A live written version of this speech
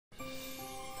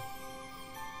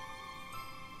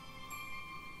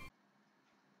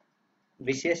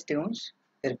BCS tunes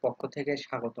এর পক্ষ থেকে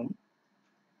স্বাগতম।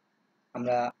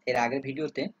 আমরা এর আগের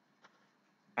ভিডিওতে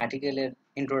আর্টিকেলের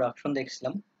ইন্ট্রোডাকশন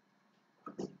দেখছিলাম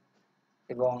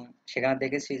এবং সেখানে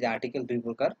দেখেছি যে আর্টিকেল দুই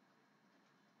প্রকার।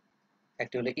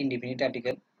 একটি হলো ইনডিফিনিট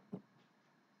আর্টিকেল,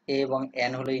 এ এবং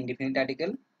এন হলো ইনডিফিনিট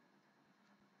আর্টিকেল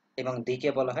এবং ডি কে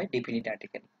বলা হয় ডিফিনিট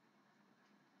আর্টিকেল।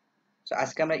 তো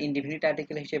আজকে আমরা ইনডিফিনিট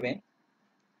আর্টিকেল হিসেবে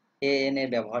এ এন এর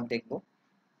ব্যবহার দেখব।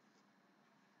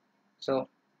 সো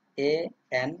এ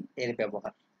এন এর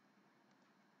ব্যবহার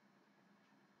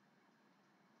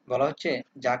বলা হচ্ছে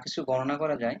যা কিছু গণনা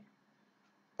করা যায়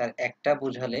তার একটা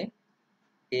বোঝালে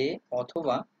এ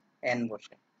অথবা এন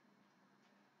বসে।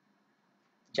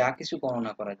 যা কিছু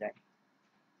গণনা করা যায়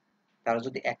তার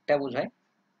যদি একটা বোঝায়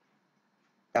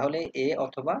তাহলে এ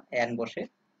অথবা এন বসে।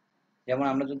 যেমন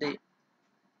আমরা যদি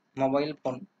মোবাইল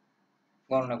ফোন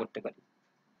গণনা করতে পারি,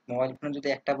 মোবাইল ফোন যদি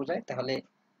একটা বোঝায় তাহলে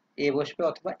এ বসবে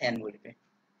অথবা এন বসবে।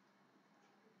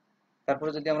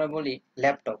 তারপরে যদি আমরা বলি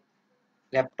ল্যাপটপ,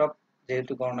 ল্যাপটপ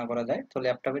যেহেতু গণনা করা যায় তো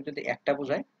ল্যাপটপের যদি একটা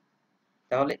বোঝায়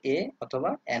তাহলে এ অথবা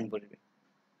এন বসবে।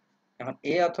 এখন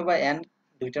এ অথবা এন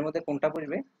দুইটার মধ্যে কোনটা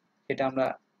বসবে সেটা আমরা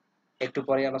একটু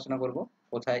পরে আলোচনা করব,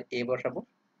 কোথায় এ বসাবো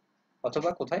অথবা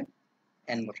কোথায়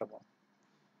এন বসাবো।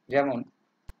 যেমন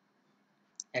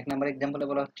এক নম্বর এক্সাম্পলে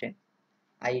বলা হচ্ছে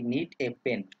আই নিড এ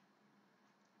পেন।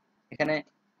 এখানে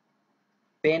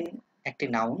পেন একটি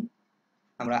নাউন,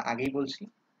 আমরা আগেই বলছি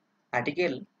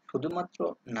আর্টিকেল শুধুমাত্র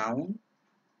নাউন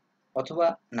অথবা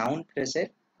নাউন ফ্রেজের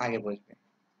আগে বসবে।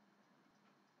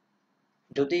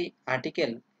 যদি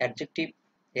আর্টিকেল অ্যাডজেক্টিভ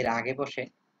এর আগে বসে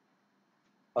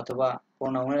অথবা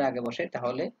প্রোনাউনের আগে বসে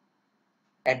তাহলে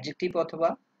অ্যাডজেক্টিভ অথবা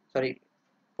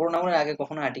প্রোনাউনের আগে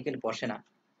কখনো আর্টিকেল বসে না।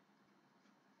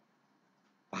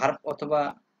 ভার্ব অথবা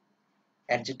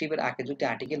অ্যাডজেক্টিভের আগে যদি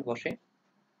আর্টিকেল বসে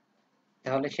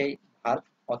তাহলে সেই ভার্ব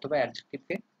অথবা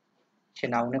অ্যাডজেক্টিভকে সে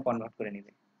নাউনে কনভার্ট করে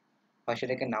নেবে, হয়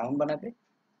সেটাকে নাউন বানাবে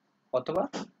অথবা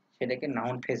সেটাকে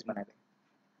নাউন ফ্রেজ বানাবে।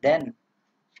 দেন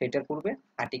সেটার পূর্বে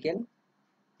আর্টিকেল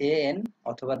এ এন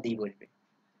অথবা দি বসবে।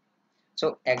 সো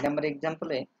এক নম্বর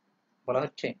এক্সাম্পলে বলা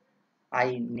হচ্ছে আই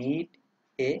নিড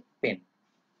এ পেন।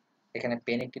 এখানে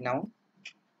পেন একটি নাউন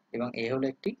এবং এ হলো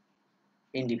একটি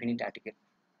ইনডিফিনিট আর্টিকেল।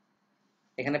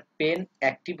 এখানে পেন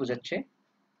একটি বোঝাচ্ছে,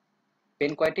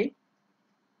 পেন কয়টি?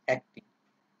 একটি,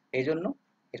 এই জন্য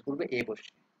এর পূর্বে এ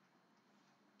বসছে।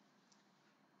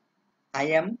 I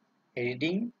am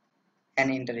reading an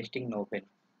interesting novel.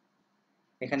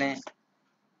 এখানে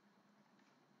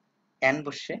অ্যান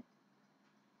বসছে।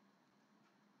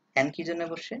 অ্যান কি জন্য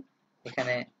বসছে?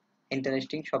 এখানে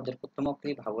ইন্টারেস্টিং শব্দের প্রথম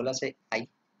অক্ষরে ভাওয়েল আছে আই,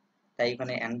 তাই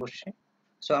এখানে অ্যান বসছে।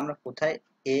 সো আমরা কোথায়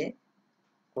এ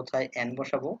কোথায় অ্যান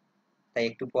বসাবো তাই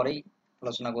একটু পরেই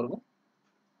আলোচনা করব।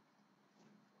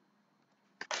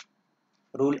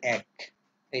 রুল 1,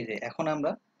 এই যে এখন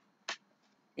আমরা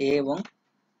এ এবং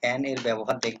অ্যান এর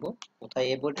ব্যবহার দেখব, কোথায়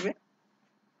এ বসবে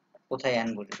কোথায় অ্যান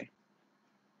বসবে।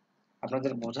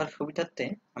 আপনাদের বোঝার সুবিধার্থে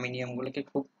আমি নিয়মগুলোকে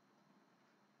খুব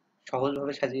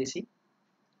সহজভাবে সাজিয়েছি।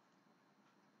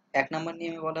 এক নম্বর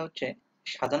নিয়মে বলা হচ্ছে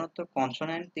সাধারণত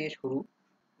কনসোন্যান্ট দিয়ে শুরু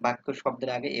বাক্য শব্দের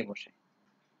আগে এ বসে।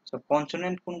 সো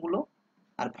কনসোন্যান্ট কোনগুলো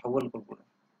আর ভাওয়েল কোনগুলো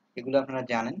এগুলো আপনারা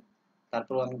জানেন,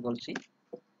 তারপরও আমি বলছি।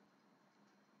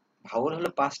 ভাওয়েল হলো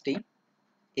পাঁচটি,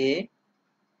 এ,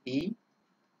 ই,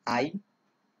 আই,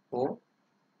 ও,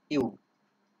 ইউ,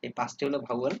 এই পাঁচটি হলো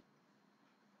ভাওয়েল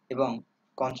এবং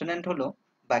কনসোন্যান্ট হলো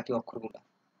বাকি অক্ষরগুলো।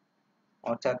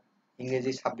 অর্থাৎ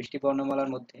ইংরেজি 26টি বর্ণমালার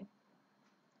মধ্যে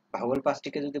ভাওয়েল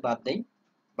পাঁচটিকে যদি বাদ দেই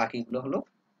বাকিগুলো হলো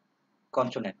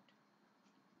কনসোন্যান্ট।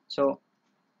 সো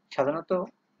সাধারণত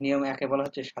নিয়ম একে বলা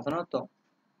হচ্ছে সাধারণত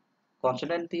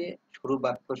কনসোন্যান্ট দিয়ে শুরু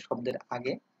বাক্য শব্দের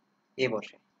আগে এ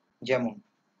বসে। যেমন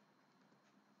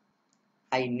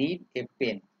আই নিড এ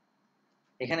পেন,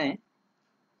 এখানে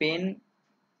পেন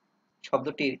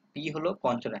শব্দটির পি হলো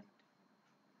কনসোন্যান্ট,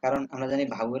 কারণ আমরা জানি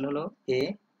ভাওয়েল হলো এ,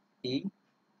 ই,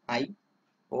 আই,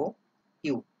 ও,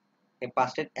 ইউ, এই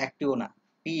পাঁচটির একটিও না,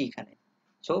 পি এখানে।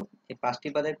 সো এই পাঁচটি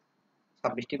বাদে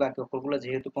 26টি বাকি অক্ষরগুলো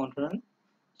যেহেতু কনসোন্যান্ট,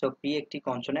 সো পি একটি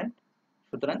কনসোন্যান্ট।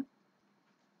 সুতরাং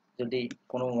যদি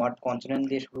কোনো ওয়ার্ড কনসোন্যান্ট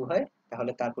দিয়ে শুরু হয়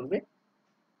তাহলে তার পূর্বে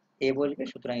এ বসবে,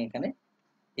 সুতরাং এখানে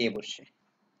এ বসছে।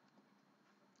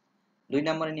 2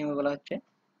 নম্বরের নিয়মে বলা হচ্ছে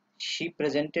she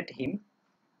presented him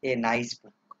a nice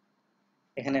বুক।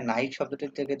 এখানে নাইস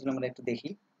শব্দটির থেকে যদি আমরা একটু দেখি,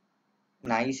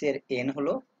 নাইস এর এন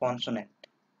হলো কনসোন্যান্ট,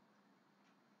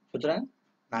 সুতরাং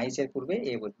নাইস এর পূর্বে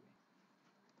এ বসবে।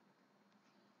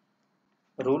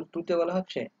 রুল 2 তে বলা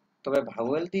হচ্ছে তবে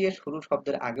ভাওয়েল দিয়ে শুরু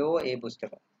শব্দের আগেও এ বসতে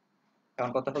পারে।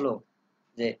 এখন কথা হলো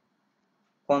যে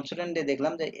কনসোন্যান্ট দিয়ে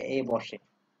দেখলাম যে এ বসে,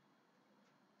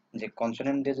 যে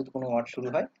কনসোন্যান্ট দিয়ে যদি কোনো ওয়ার্ড শুরু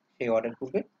হয় সেই ওয়ার্ডের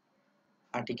পূর্বে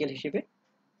আর্টিকেল হিসেবে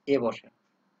এ বসে।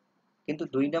 কিন্তু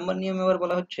 2 নম্বর নিয়মে আবার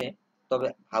বলা হচ্ছে তবে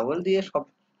ভাওয়েল দিয়ে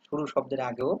শুরু শব্দের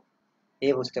আগেও এ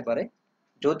বসতে পারে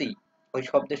যদি ওই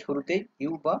শব্দের শুরুতেই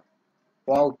ইউ বা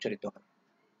ওয়া উচ্চারিত হয়।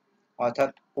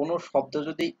 অর্থাৎ কোনো শব্দ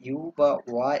যদি ইউ বা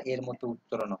ওয়া এর মতো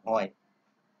উচ্চারণ হয়,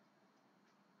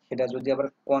 সেটা যদি আবার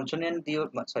কনসোনেন্ট দিয়েও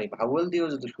ভাওয়েল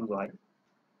দিয়েও যদি শুরু হয়,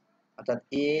 অর্থাৎ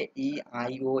এ ই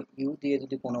আই ও ইউ দিয়ে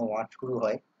যদি কোনো ওয়ার্ড শুরু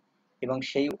হয় এবং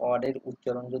সেই ওয়ার্ডের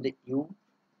উচ্চারণ যদি ইউ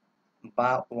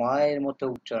বা ওয়া এর মতো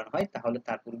উচ্চারণ হয়, তাহলে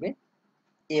তার পূর্বে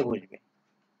এ বসবে।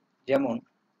 যেমন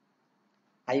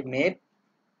I met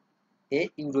a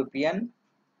European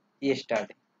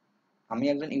yesterday, আমি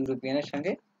একজন ইউরোপিয়ানের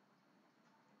সঙ্গে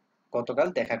গতকাল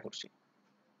দেখা করছি।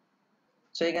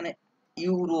 সো এখানে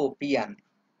ইউরোপিয়ান,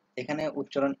 এখানে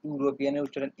উচ্চারণ ইউরোপিয়ানের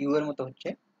উচ্চারণ ইউ এর মতো হচ্ছে,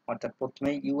 অর্থাৎ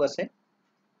প্রথমেই ইউ আছে,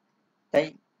 তাই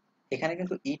এখানে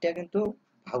কিন্তু ইটা কিন্তু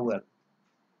ভাউয়াল।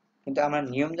 কিন্তু আমরা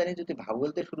নিয়ম জানি যদি ভাউয়াল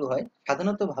দিয়ে শুরু হয়,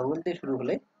 সাধারণত ভাউয়াল দিয়ে শুরু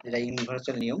হলে, যেটা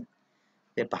ইউনিভার্সাল নিয়ম,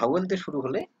 যে ভাউয়াল দিয়ে শুরু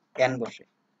হলে এন বসে।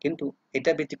 কিন্তু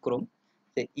এটা ব্যতিক্রম,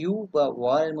 যে ইউ বা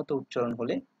ওয়া এর মতো উচ্চারণ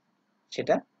হলে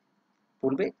সেটা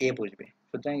পূর্বে এ বসবে।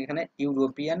 সুতরাং এখানে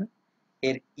ইউরোপিয়ান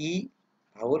এর ই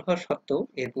ভাউয়াল হওয়ার সত্ত্বেও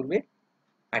এর পূর্বে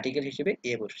আর্টিকেল হিসেবে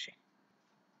এ বসছে।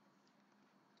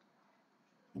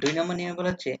 2 নম্বর নিয়মে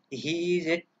বলা হচ্ছে he is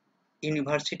a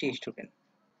university student.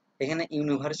 এখানে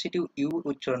ইউনিভার্সিটি ইউ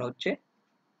উচ্চারণ হচ্ছে,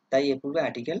 তাই এর পূর্বে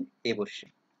আর্টিকেল এ বসছে।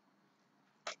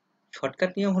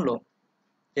 শর্টকাট নিয়ম হলো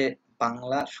যে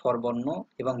বাংলা স্বরবর্ণ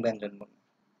এবং ব্যঞ্জনবর্ণ।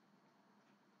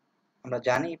 আমরা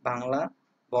জানি বাংলা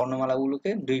বর্ণমালাগুলোকে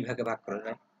 2 ভাগে ভাগ করা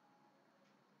যায়,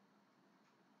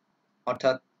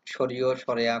 অর্থাৎ স্বরীয়,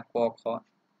 স্বরেয়া, ক, খ,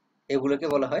 এগুলোকে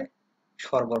বলা হয়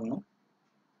স্বরবর্ণ।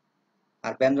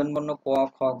 আর ব্যঞ্জনবর্ণ ক,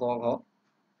 খ, গ, ঘ,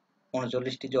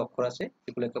 39টি যে অক্ষর আছে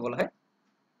এগুলোকে বলা হয়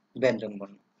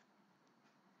ব্যঞ্জনবর্ণ।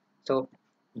 তো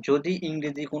যদি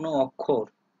ইংরেজি কোনো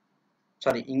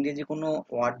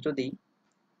ওয়ার্ড যদি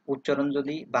উচ্চারণ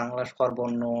যদি বাংলা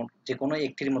স্বরবর্ণ যে কোনো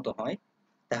একটির মতো হয়,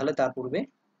 তাহলে তার পূর্বে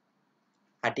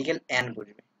আর্টিকেল এন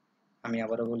বসবে। আমি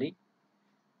আবারও বলি,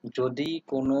 যদি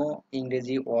কোনো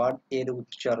ইংরেজি ওয়ার্ড এর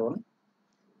উচ্চারণ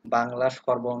বাংলা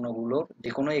স্বরবর্ণগুলোর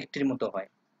যে কোনো একটির মতো হয়,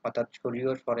 অর্থাৎ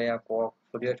স্বরীয়, স্বরেয়া, ক,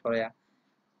 স্বরীয়, স্বরেয়া,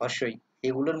 হ্রস্বই,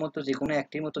 এগুলোর মতো যে কোনো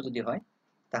একটির মতো যদি হয়,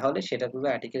 তাহলে সেটা পূর্বে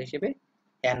আর্টিকেল হিসেবে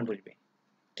এন বসবে।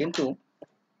 কিন্তু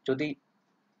যদি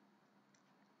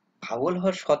ভাওয়াল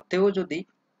হওয়ার সত্ত্বেও যদি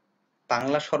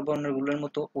বাংলা স্বরবর্ণগুলোর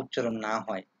মতো উচ্চারণ না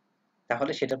হয়,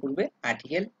 তাহলে সেটা পূর্বে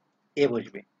আর্টিকেল এ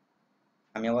বসবে।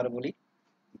 আমি আবার বলি,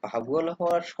 ভাওয়াল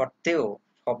হওয়ার সত্ত্বেও,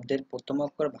 শব্দের প্রথম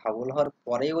অক্ষর ভাওয়াল হওয়ার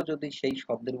পরেও যদি সেই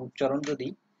শব্দের উচ্চারণ যদি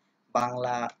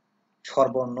বাংলা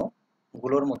স্বরবর্ণ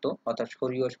গুলোর মতো, অর্থাৎ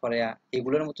স্বরীয়, স্বরেয়া,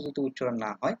 এগুলোর মতো যদি উচ্চারণ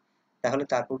না হয়, তাহলে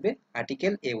তার পূর্বে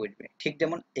আর্টিকেল এ বসবে। ঠিক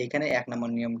যেমন এইখানে 1 নম্বর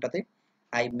নিয়মটাতে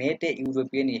I met a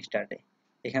European yesterday,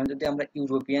 এখানে যদি আমরা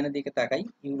ইউরোপিয়ানের দিকে তাকাই,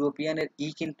 ইউরোপিয়ানের ই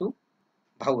কিন্তু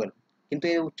ভাওয়েল, কিন্তু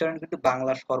এর উচ্চারণ কিন্তু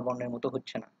বাংলা স্বরবর্ণের মতো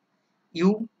হচ্ছে না, ইউ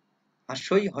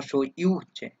হ্রস্বই হ্রস্ব ইউ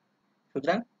হচ্ছে।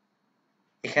 সুতরাং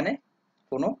এখানে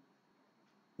কোনো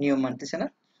নিয়ম মানতেছে না,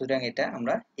 সুতরাং এটা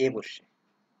আমরা এ বসছে।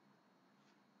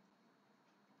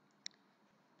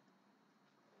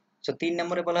 তো 3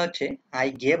 নম্বরে বলা হচ্ছে আই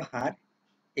গেভ হার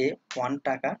এ 100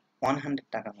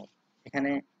 টাকা নোট।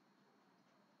 এখানে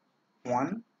 1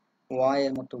 ওয়া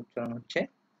এর মতো উচ্চারণ হচ্ছে,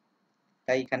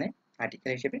 তাই এখানে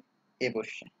আর্টিকেল হিসেবে এ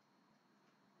বসছে।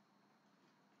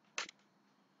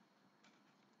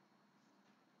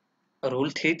 রুল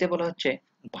 3 তে বলা হচ্ছে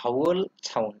ভাওয়েল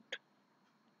সাউন্ড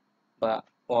বা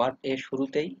ওয়ার্ড এর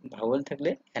শুরুতেই ভাওয়েল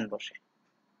থাকলে এন বসে।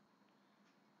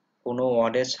 কোনো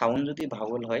ওয়ার্ডের সাউন্ড যদি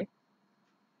ভাওয়েল হয়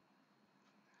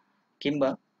কিংবা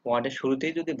ওয়ার্ডের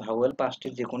শুরুতেই যদি ভাওয়েল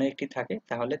 5টির যে কোনো একটি থাকে,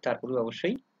 তাহলে তার পূর্বে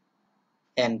অবশ্যই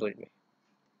এন বসবে।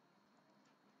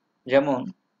 যেমন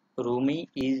রুমি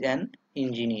ইজ অ্যান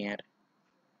ইঞ্জিনিয়ার,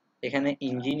 এখানে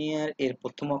ইঞ্জিনিয়ার এর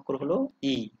প্রথম অক্ষর হলো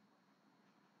ই,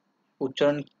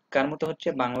 উচ্চারণ কার মতো হচ্ছে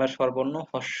বাংলা স্বরবর্ণ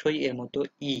হ্রস্বই এর মতো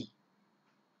ই,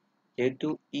 যেহেতু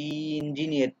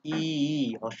ইঞ্জিনিয়ার ই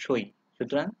হ্রস্বই,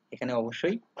 সুতরাং এখানে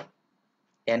অবশ্যই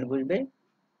এন বসবে।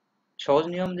 সহজ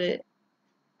নিয়ম যে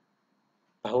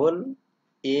vowel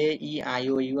A E I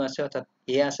O you আছে, অর্থাৎ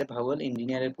এ আছে ভাওয়েল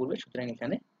ইঞ্জিনিয়ারের পূর্বে, সুতরাং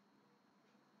এখানে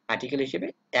আর্টিকেল হিসেবে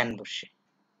এন বসছে।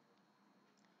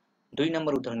 2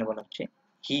 নম্বর উদাহরণে বলা হচ্ছে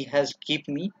he has give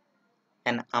me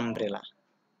an umbrella.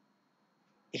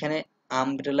 এখানে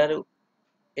আমব্রেলার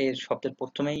এর শব্দের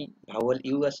প্রথমেই ভাওয়েল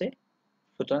ইউ আছে,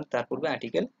 সুতরাং তার পূর্বে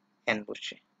আর্টিকেল এন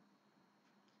বসছে।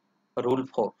 রুল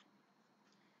 4,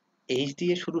 এইচ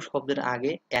দিয়ে শুরু শব্দের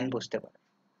আগে এন বসতে পারে।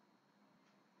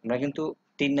 আমরা কিন্তু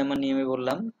 3 নম্বর নিয়মে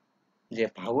বললাম যে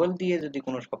ভাওয়েল দিয়ে যদি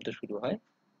কোনো শব্দ শুরু হয়,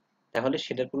 তাহলে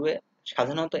সেটার পূর্বে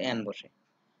সাধারণত এন বসে,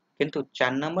 কিন্তু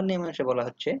 4 নম্বর নিয়মে এসে বলা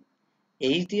হচ্ছে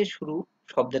এইচ দিয়ে শুরু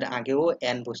শব্দের আগেও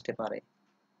এন বসতে পারে।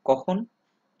 কখন?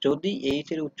 যদি এইচ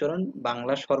এর উচ্চারণ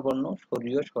বাংলা স্বরবর্ণ,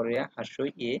 স্বরীয়, স্বরেয়া,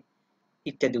 হাস্যই, এ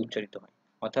ইত্যাদি উচ্চারিত হয়।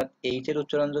 অর্থাৎ এইচ এর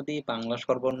উচ্চারণ যদি বাংলা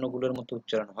স্বরবর্ণগুলোর মতো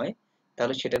উচ্চারণ হয়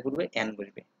তাহলে সেটার পূর্বে এন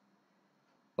বসবে।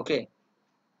 ওকে,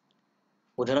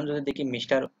 উদাহরণ যদি দেখি,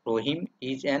 mister Rahim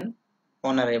is an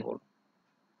honourable.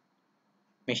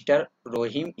 Mister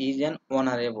Rahim is an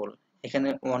honourable, এখানে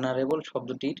অনারেবল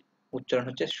শব্দটির উচ্চারণ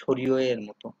হচ্ছে স্বরীয় এর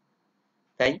মতো,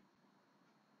 তাই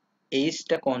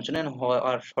এইচটা কনসোনেন্ট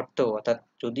হওয়ার সত্ত্বেও, অর্থাৎ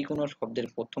যদি কোনো শব্দের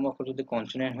প্রথম অক্ষর যদি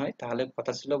কনসোনেন্ট হয় তাহলে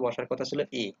বসার কথা ছিল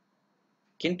এ,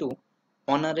 কিন্তু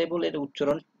অনারেবল এর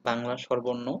উচ্চারণ বাংলা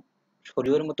স্বরবর্ণ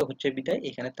স্বরীয়র মতো হচ্ছে বিধায়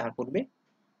এখানে তার পূর্বে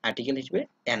আর্টিকেল হিসেবে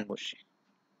এন বসে।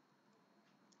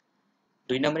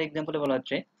 2 নম্বর এক্সাম্পলে বলা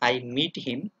হচ্ছে I meet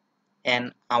him an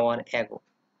hour ago.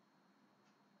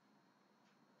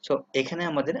 So এখানে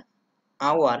আমাদের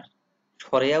আওয়ার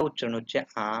স্বরেয়া উচ্চারণ হচ্ছে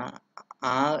আ,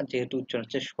 আ যেহেতু উচ্চারণ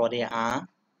হচ্ছে স্বরে আ,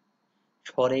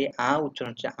 স্বরে আ উচ্চারণ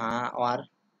হচ্ছে আ আর,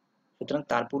 সুতরাং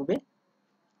তার পূর্বে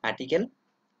আর্টিকেল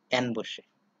এন বসে।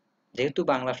 যেহেতু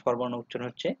বাংলা স্বরবর্ণ উচ্চারণ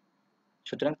হচ্ছে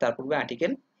সুতরাং তার পূর্বে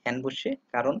আর্টিকেল এন বসে,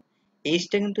 কারণ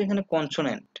এইচটা কিন্তু এখানে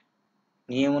কনসোনেন্ট,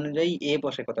 নিয়ম অনুযায়ী এ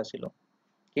বসে কথা ছিল,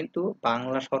 কিন্তু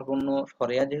বাংলা স্বরবর্ণ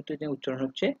স্বরেয়া যেহেতু এখানে উচ্চারণ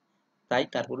হচ্ছে তাই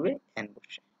তার পূর্বে এন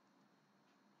বসে।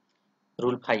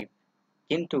 রুল 5,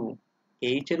 কিন্তু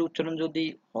এইচ এর উচ্চারণ যদি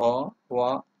হ, ওয়া,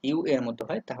 ইউ এর মতো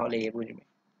হয় তাহলে এ বুঝবে।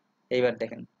 এইবার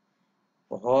দেখেন,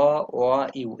 হ, ওয়া,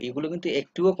 ইউ এগুলো কিন্তু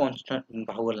একটুও কনস্ট্যান্ট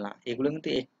ভাওয়েল না, এগুলো কিন্তু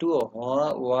একটুও হ,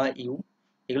 ওয়া, ইউ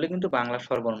এগুলো কিন্তু বাংলা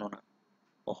স্বরবর্ণ না।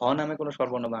 হ নামে কোনো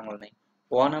স্বরবর্ণ বাংলা নেই,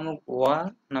 ওয়া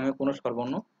নামে কোনো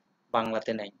স্বরবর্ণ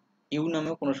বাংলাতে নেই, ইউ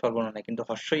নামেও কোনো স্বরবর্ণ নেই, কিন্তু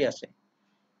হর্ষই আছে।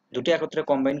 দুটো একত্রে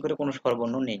কম্বাইন করে কোনো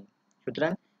স্বরবর্ণ নেই।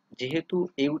 সুতরাং যেহেতু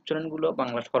এই উচ্চারণগুলো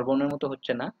বাংলা স্বরবর্ণের মতো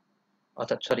হচ্ছে না,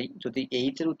 অর্থাৎ সরি, যদি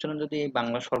এইচ এর উচ্চারণ যদি এই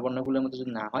বাংলা স্বরবর্ণগুলোর মতো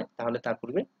যদি না হয় তাহলে তার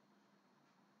পূর্বে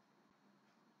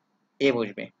এ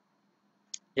বসবে।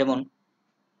 যেমন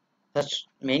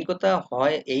মেইন কথা,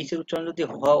 হয় এইচ এর উচ্চারণ যদি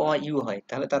হ, ওয়া, ইউ হয়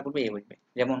তাহলে তার পূর্বে এ বসবে।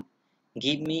 যেমন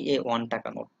গিভ মি এ 1 টাকা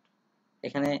নোট,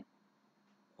 এখানে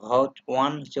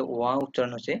ওয়ান হচ্ছে ওয়া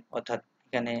উচ্চারণ হচ্ছে, অর্থাৎ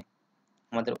এখানে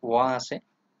আমাদের ওয়া আছে,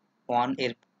 ওয়ান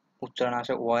এর উচ্চারণ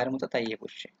আছে ওয়া এর মতো, তাই এ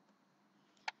বসছে।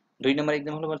 2 নম্বর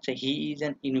এক্সাম্পল বলছে he is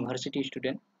an university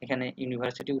student, এখানে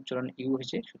ইউনিভার্সিটি উচ্চারণ ইউ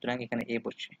হয়েছে সুতরাং এখানে এ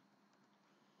বসছে।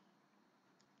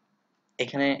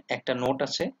 এখানে একটা নোট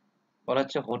আছে, বলা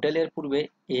হচ্ছে হোটেলের পূর্বে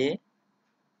এ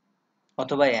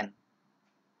অথবা এন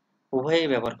উভয়ই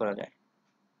ব্যবহার করা যায়।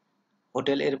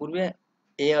 হোটেল এর পূর্বে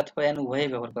এ অথবা এন উভয়ই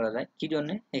ব্যবহার করা যায়, কি জন্য?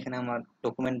 এখানে আমার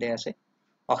ডকুমেন্ট দেয়া আছে,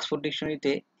 অক্সফোর্ড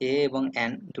ডিকশনারিতে এ এবং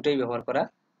এন দুটোই ব্যবহার করা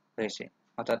হয়েছে,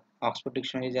 অর্থাৎ অক্সফোর্ড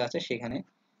ডিকশনারি যে আছে সেখানে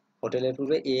হোটেলের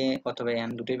পূর্বে এ অথবা এন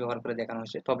দুটোই ব্যবহার করে দেখানো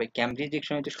হয়েছে, তবে ক্যামব্রিজ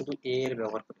ডিকশনারিতে শুধু এ এর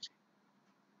ব্যবহার করেছে।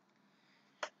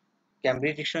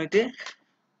 ক্যামব্রিজ ডিকশনারিতে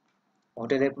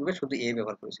হোটেলের পূর্বে শুধু এ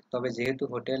ব্যবহার করেছে, তবে যেহেতু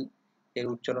হোটেল এর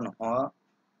উচ্চারণ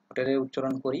হোটেলের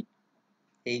উচ্চারণ করি,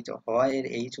 এইচ এর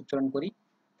এইচ উচ্চারণ করি,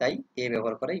 তাই এ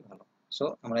ব্যবহার করাই ভালো। সো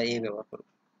আমরা এ ব্যবহার করব।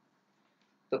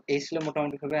 তো এই ছিল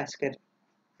মোটামুটি ভাবে আজকের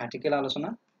আর্টিকেল আলোচনা।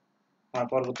 আমরা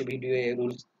পরবর্তী ভিডিও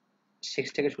রুল 6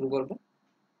 থেকে শুরু করব।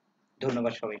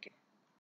 ধন্যবাদ সবাইকে।